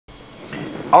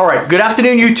All right, good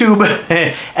afternoon, YouTube.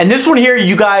 And this one here,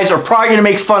 you guys are probably gonna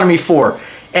make fun of me for.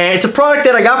 And it's a product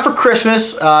that I got for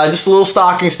Christmas, just a little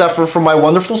stocking stuffer from my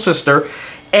wonderful sister.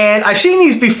 And I've seen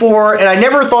these before, and I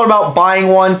never thought about buying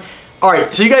one. All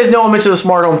right, so you guys know I'm into the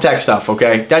smart home tech stuff,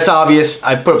 okay? That's obvious.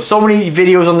 I put up so many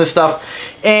videos on this stuff.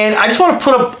 And I just want to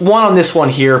put up one on this one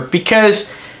here because,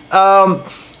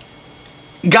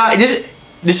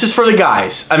 this is for the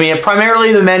guys. I mean,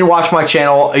 primarily the men watch my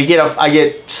channel. I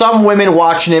get some women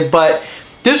watching it, but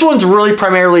this one's really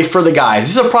primarily for the guys.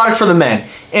 This is a product for the men.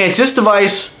 And it's this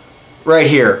device right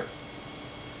here.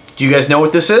 Do you guys know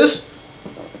what this is?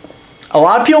 A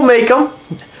lot of people make them.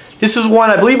 This is one,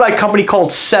 I believe, by a company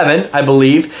called Seven, I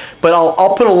believe. But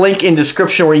I'll put a link in the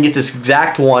description where you can get this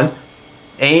exact one.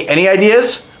 Any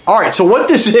ideas? All right, so what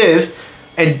this is,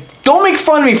 and don't make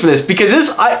fun of me for this, because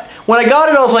when I got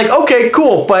it, I was like, okay,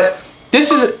 cool, but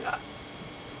this is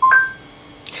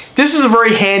a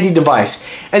very handy device.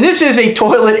 And this is a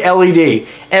toilet LED.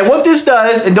 And what this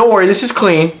does, and don't worry, this is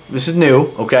clean, this is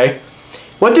new, okay?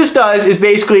 What this does is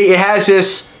basically it has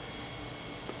this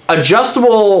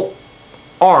adjustable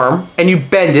arm, and you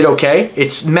bend it, okay?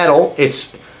 It's metal.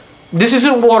 This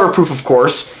isn't waterproof, of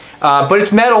course, but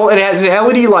it's metal, and it has an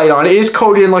LED light on it. It is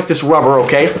coated in like this rubber,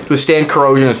 okay, to withstand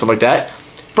corrosion and stuff like that.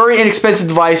 Very inexpensive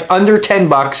device, under 10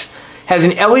 bucks. Has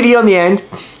an LED on the end,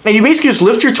 and you basically just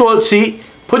lift your toilet seat,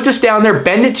 put this down there,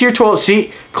 bend it to your toilet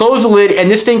seat, close the lid,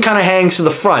 and this thing kind of hangs to the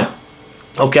front,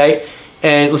 okay?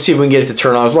 And let's see if we can get it to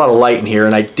turn on. There's a lot of light in here,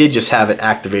 and I did just have it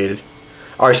activated.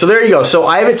 All right, so there you go. So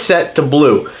I have it set to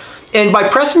blue. And by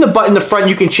pressing the button in the front,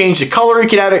 you can change the color. You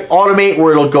can have it automate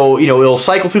where it'll go, it'll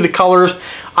cycle through the colors.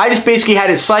 I just basically had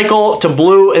it cycle to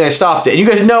blue and I stopped it. And you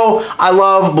guys know I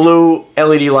love blue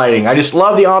LED lighting. I just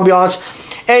love the ambiance.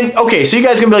 And okay, so you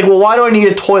guys are gonna be like, well, why do I need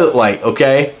a toilet light,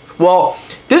 okay? Well,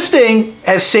 this thing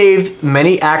has saved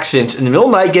many accidents in the middle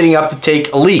of the night getting up to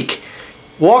take a leak.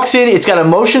 Walks in, it's got a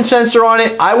motion sensor on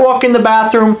it. I walk in the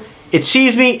bathroom, it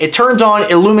sees me, it turns on,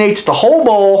 it illuminates the whole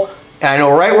bowl, and I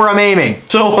know right where I'm aiming.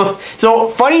 So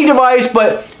funny device,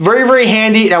 but very, very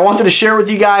handy, and I wanted to share with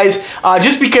you guys,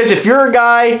 just because if you're a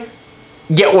guy,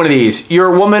 get one of these.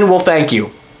 Your woman will thank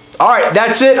you. All right,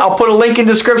 that's it. I'll put a link in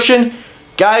the description.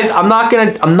 Guys, I'm not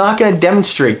gonna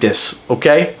demonstrate this,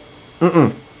 okay?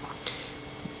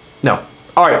 No.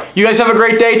 All right, you guys have a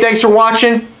great day. Thanks for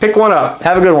watching. Pick one up.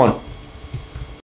 Have a good one.